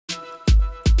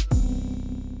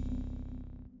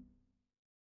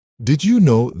Did you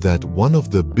know that one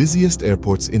of the busiest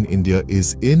airports in India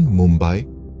is in Mumbai?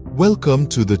 Welcome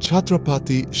to the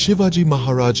Chhatrapati Shivaji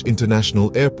Maharaj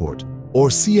International Airport, or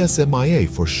CSMIA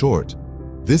for short.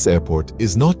 This airport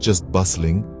is not just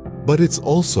bustling, but it's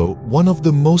also one of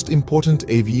the most important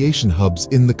aviation hubs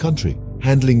in the country.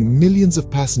 Handling millions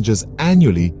of passengers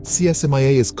annually,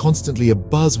 CSMIA is constantly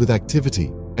abuzz with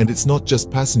activity. And it's not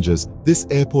just passengers, this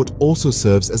airport also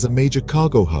serves as a major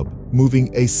cargo hub,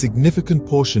 moving a significant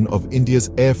portion of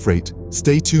India's air freight.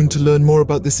 Stay tuned to learn more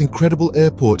about this incredible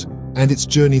airport and its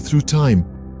journey through time.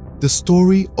 The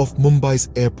story of Mumbai's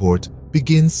airport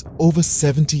begins over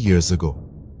 70 years ago.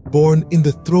 Born in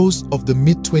the throes of the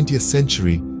mid-20th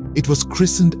century, it was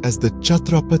christened as the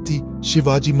Chhatrapati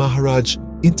Shivaji Maharaj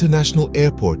International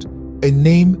Airport, a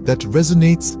name that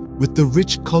resonates with the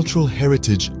rich cultural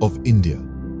heritage of India.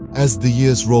 As the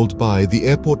years rolled by, the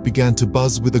airport began to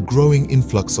buzz with a growing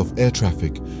influx of air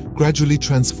traffic, gradually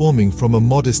transforming from a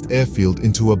modest airfield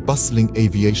into a bustling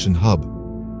aviation hub.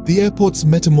 The airport's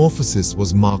metamorphosis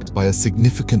was marked by a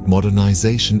significant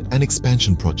modernization and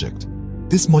expansion project.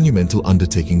 This monumental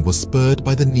undertaking was spurred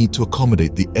by the need to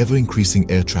accommodate the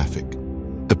ever-increasing air traffic.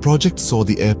 The project saw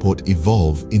the airport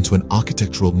evolve into an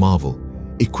architectural marvel,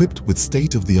 equipped with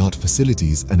state-of-the-art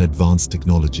facilities and advanced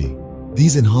technology.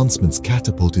 These enhancements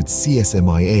catapulted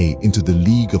CSMIA into the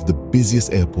league of the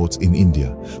busiest airports in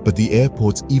India. But the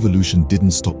airport's evolution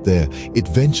didn't stop there. It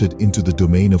ventured into the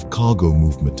domain of cargo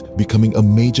movement, becoming a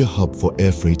major hub for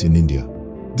air freight in India.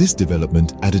 This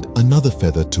development added another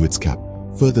feather to its cap,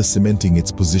 further cementing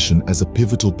its position as a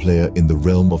pivotal player in the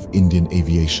realm of Indian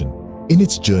aviation. In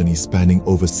its journey spanning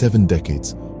over 7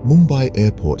 decades, Mumbai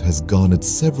Airport has garnered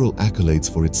several accolades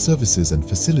for its services and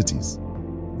facilities.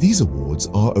 These awards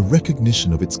are a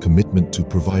recognition of its commitment to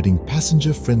providing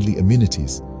passenger-friendly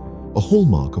amenities, a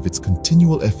hallmark of its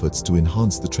continual efforts to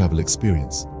enhance the travel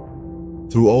experience.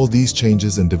 Through all these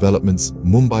changes and developments,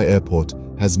 Mumbai Airport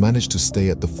has managed to stay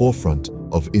at the forefront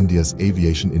of India's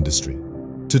aviation industry.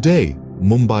 Today,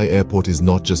 Mumbai Airport is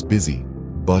not just busy,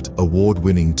 but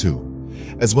award-winning too.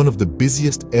 As one of the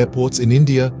busiest airports in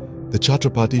India, the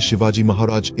Chhatrapati Shivaji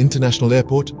Maharaj International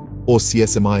Airport, or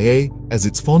CSMIA as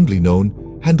it's fondly known,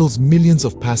 handles millions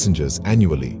of passengers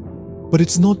annually. But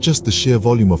it's not just the sheer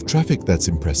volume of traffic that's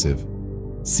impressive.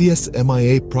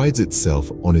 CSMIA prides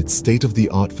itself on its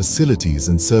state-of-the-art facilities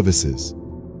and services.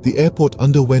 The airport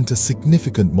underwent a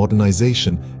significant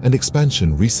modernization and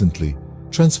expansion recently,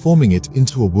 transforming it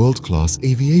into a world-class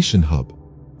aviation hub.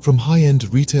 From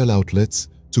high-end retail outlets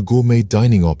to gourmet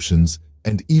dining options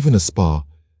and even a spa,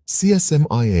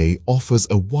 CSMIA offers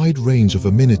a wide range of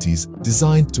amenities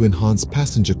designed to enhance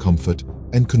passenger comfort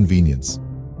and convenience.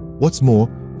 What's more,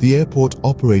 the airport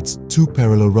operates 2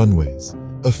 parallel runways,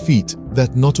 a feat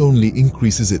that not only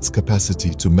increases its capacity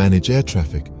to manage air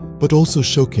traffic, but also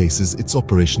showcases its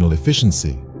operational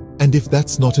efficiency. And if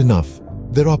that's not enough,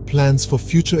 there are plans for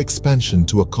future expansion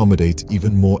to accommodate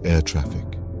even more air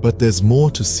traffic. But there's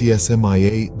more to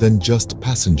CSMIA than just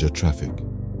passenger traffic.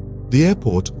 The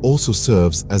airport also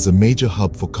serves as a major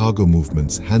hub for cargo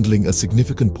movements, handling a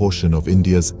significant portion of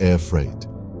India's air freight.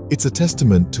 It's a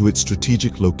testament to its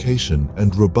strategic location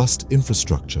and robust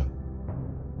infrastructure.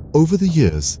 Over the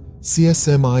years,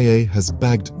 CSMIA has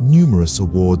bagged numerous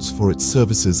awards for its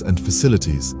services and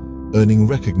facilities, earning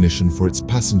recognition for its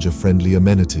passenger-friendly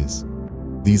amenities.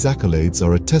 These accolades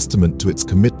are a testament to its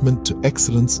commitment to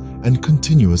excellence and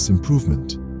continuous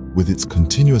improvement. With its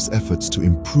continuous efforts to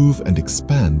improve and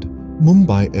expand,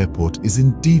 Mumbai Airport is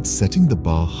indeed setting the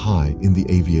bar high in the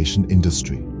aviation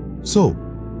industry. So,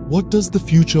 what does the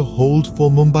future hold for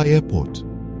Mumbai Airport?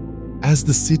 As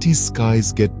the city's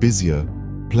skies get busier,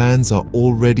 plans are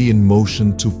already in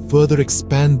motion to further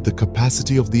expand the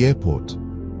capacity of the airport.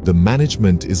 The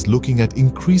management is looking at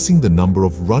increasing the number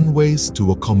of runways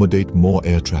to accommodate more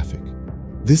air traffic.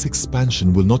 This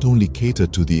expansion will not only cater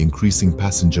to the increasing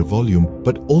passenger volume,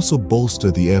 but also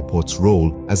bolster the airport's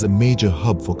role as a major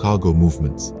hub for cargo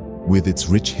movements. With its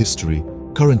rich history,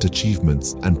 current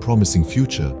achievements, and promising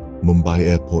future, Mumbai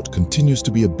Airport continues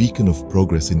to be a beacon of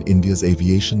progress in India's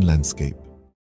aviation landscape.